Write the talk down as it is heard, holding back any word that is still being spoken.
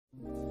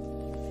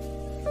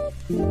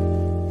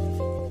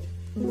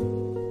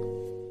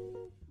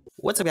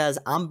What's up, guys?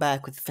 I'm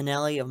back with the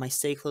finale of my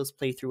Stay Close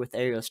playthrough with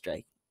Aerial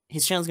Strike.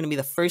 His channel is going to be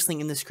the first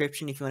link in the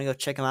description if you want to go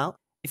check him out.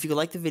 If you could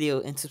like the video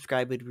and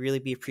subscribe, it would really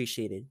be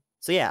appreciated.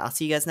 So yeah, I'll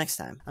see you guys next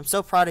time. I'm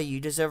so proud of you. You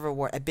deserve a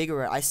reward, a big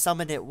reward. I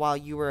summoned it while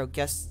you were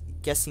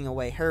guessing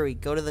away. Hurry,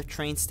 go to the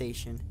train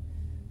station.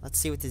 Let's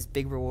see what this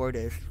big reward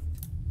is.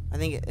 I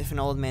think if an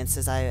old man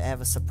says I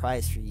have a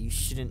surprise for you, you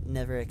shouldn't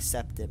never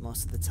accept it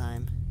most of the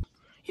time.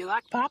 You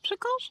like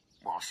popsicles?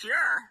 Well, sure.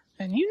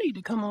 Then you need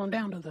to come on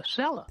down to the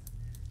cellar.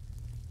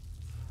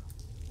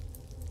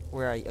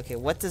 Where are you? Okay,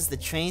 what does the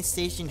train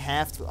station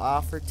have to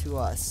offer to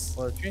us?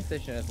 Well, the train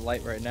station is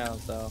light right now,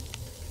 so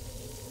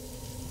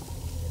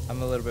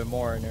I'm a little bit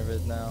more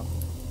nervous now.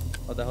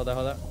 Hold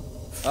on.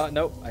 Oh,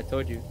 nope, I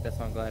told you. That's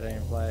why I'm glad I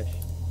didn't flash.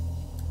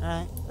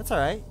 Alright, that's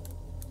alright.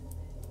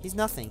 He's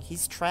nothing.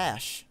 He's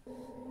trash.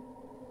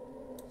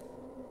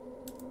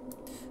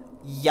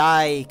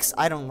 Yikes,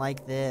 I don't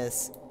like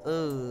this.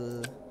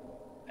 Ugh.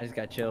 I just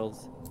got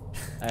chills.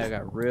 I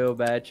got real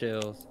bad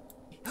chills.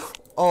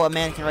 Oh, a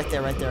mannequin right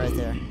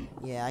there.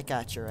 Yeah, I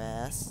got your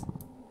ass.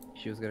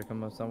 She was gonna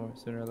come up somewhere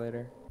sooner or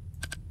later.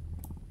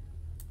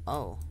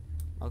 Oh,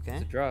 okay.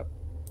 It's a drop.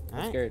 I'm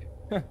Alright. scared.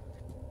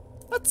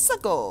 Let's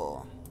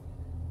go.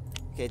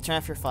 Okay, turn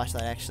off your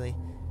flashlight, actually.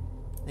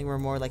 I think we're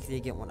more likely to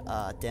get one,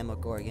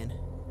 Demogorgon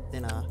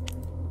than,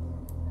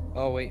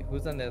 Oh, wait,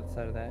 who's on the other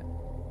side of that?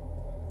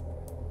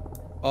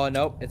 Oh,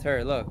 nope, it's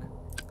her, look.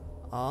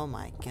 oh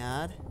my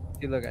god.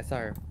 See, look, I saw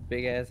her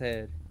big ass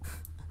head.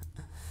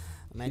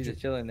 She's Imagine.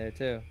 just chilling there,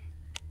 too.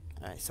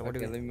 Alright, so what Okay,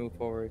 do we... let me move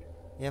forward.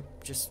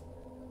 Yep, just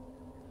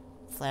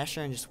flash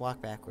her and just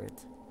walk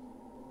backwards.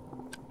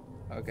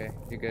 Okay,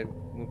 you're good.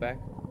 Move back.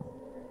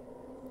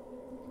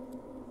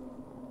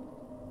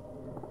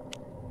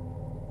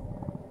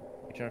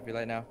 You turn off your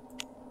light now.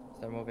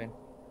 Start moving.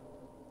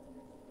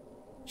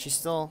 She's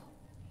still...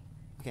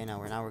 Okay, now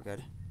we're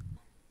good.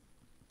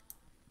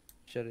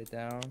 Shut it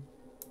down.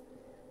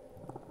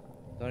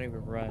 Don't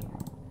even run,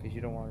 because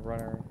you don't want to run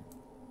her.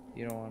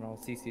 You don't want all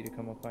CC to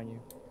come up on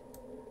you.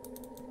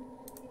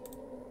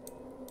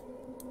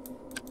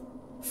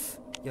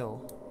 Yo.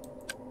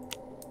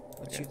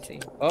 What you see?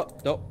 Oh,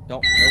 don't.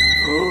 Nope.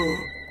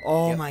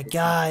 Oh Yep. my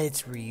god,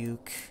 it's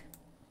Ryuk.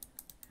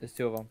 There's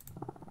two of them.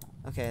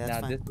 Okay, that's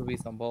Now fine. this would be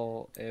some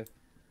bull if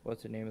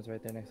what's her name is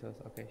right there next to us.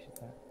 Okay,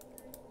 she's not.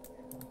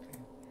 Okay.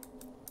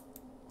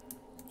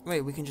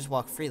 Wait, we can just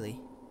walk freely.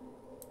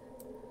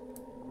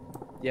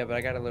 Yeah, but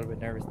I got a little bit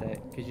nervous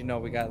that because you know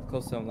we got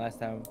close to them last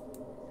time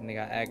and they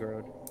got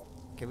aggroed.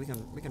 Okay, we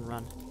can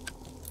run.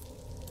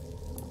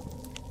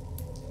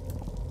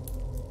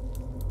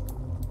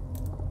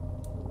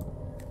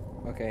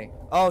 Okay.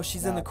 Oh,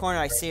 she's in the Now- corner.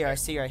 I see her.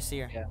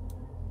 Yeah.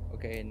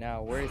 Okay,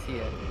 now where is he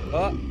at?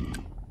 Oh!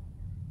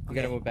 You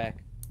gotta Okay. move back.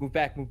 Move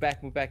back now.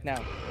 Move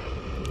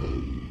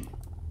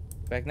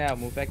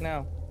back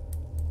now.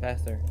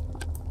 Faster.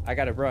 I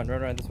gotta run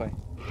this way.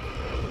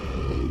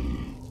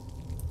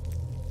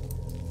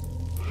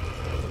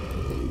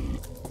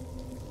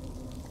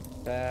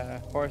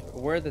 Horse,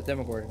 where are the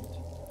Demogorgons?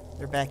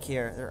 They're back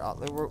here.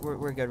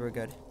 We're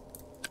good.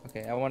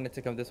 Okay, I wanted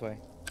to come this way.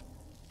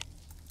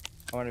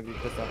 I want to be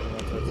pissed off and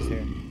run towards us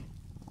here.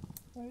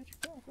 A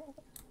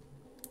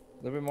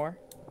little bit more?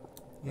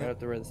 Yep. Right up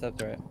to where the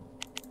steps are at.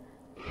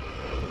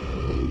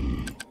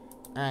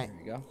 Alright, There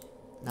you go.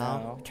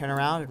 now turn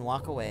around and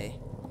walk away.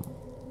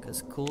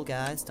 Because cool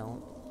guys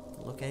don't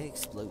look at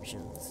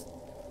explosions.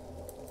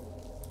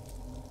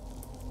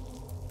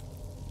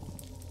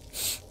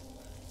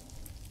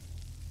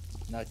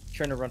 Now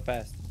trying to run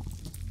fast.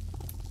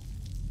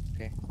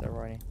 Okay, start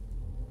running.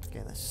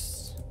 Okay,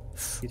 let's...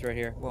 He's right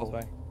here. Whoa. Close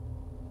by.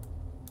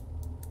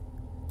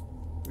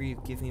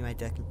 Reeve, give me my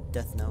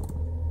death note.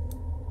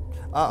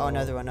 Uh-oh,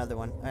 another one.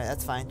 Alright,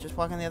 that's fine. Just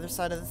walk on the other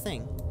side of the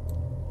thing.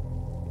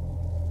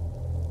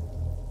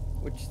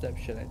 Which step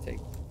should I take?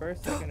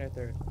 First, second, or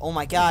third? Oh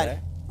my god, Okay.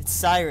 it's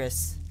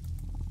Cyrus.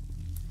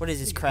 What is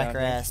this You cracker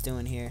found me. ass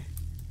doing here?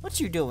 What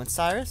you doing,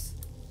 Cyrus?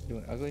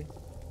 Doing ugly?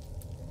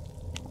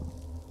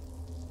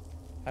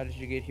 How did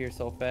you get here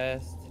so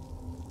fast?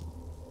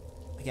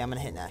 Okay, I'm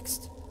gonna hit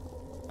next.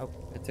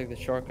 I took the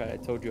shortcut. I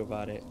told you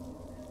about it.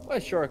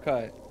 What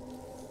shortcut?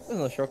 There's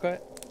no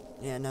shortcut.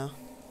 Yeah, no.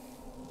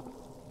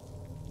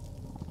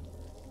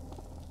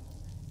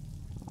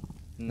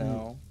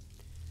 No.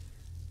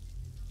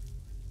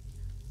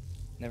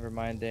 Never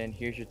mind then.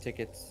 Here's your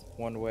tickets.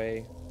 One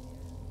way.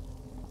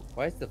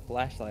 Why is the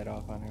flashlight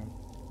off on him?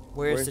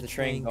 Where's the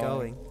train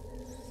going?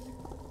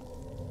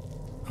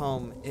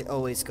 Home. It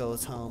always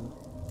goes home.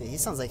 Dude, he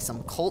sounds like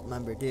some cult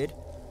member, dude.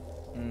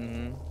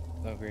 Mm-hmm.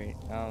 Oh, great.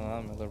 I don't know.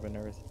 I'm a little bit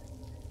nervous.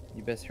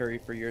 You best hurry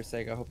for your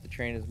sake. I hope the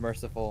train is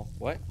merciful.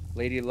 What?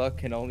 Lady Luck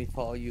can only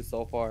follow you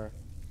so far.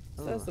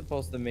 What's that Ugh.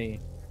 supposed to mean?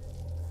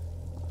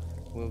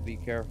 We'll be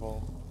careful.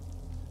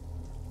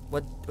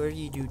 Whatever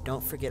you do,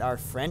 don't forget our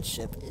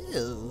friendship.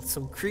 Ew,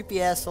 some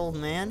creepy ass old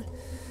man.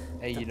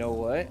 Hey, you know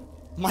what?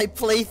 My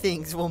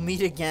playthings will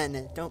meet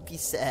again. Don't be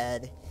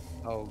sad.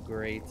 Oh,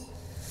 great.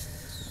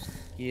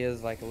 He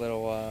is like a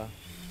little,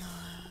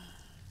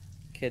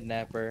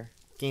 kidnapper.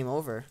 Game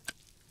over.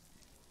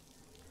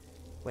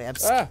 Wait,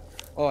 Ah!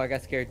 Oh, I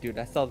got scared, dude.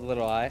 I saw the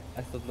little eye.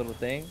 I saw the little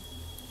thing.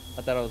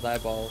 I thought it was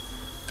eyeballs.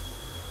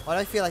 Why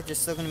do I feel like there's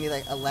still gonna be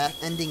like a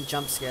ending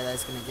jump scare that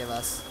it's gonna give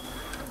us?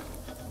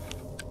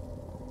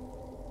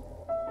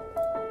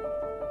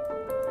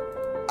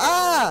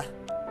 Ah!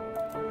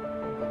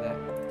 What was that?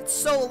 It's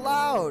so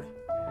loud.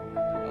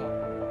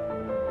 Oh.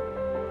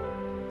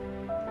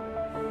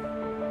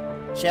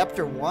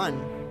 Chapter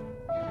 1.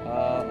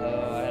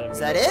 I had a Is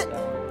that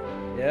it?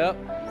 Yep.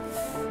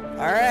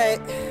 All right.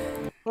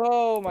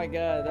 Oh my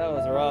god, that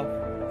was rough.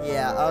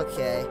 Yeah.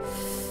 Okay.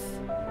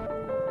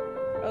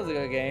 That was a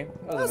good game.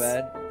 That wasn't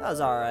bad. That was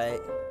all right.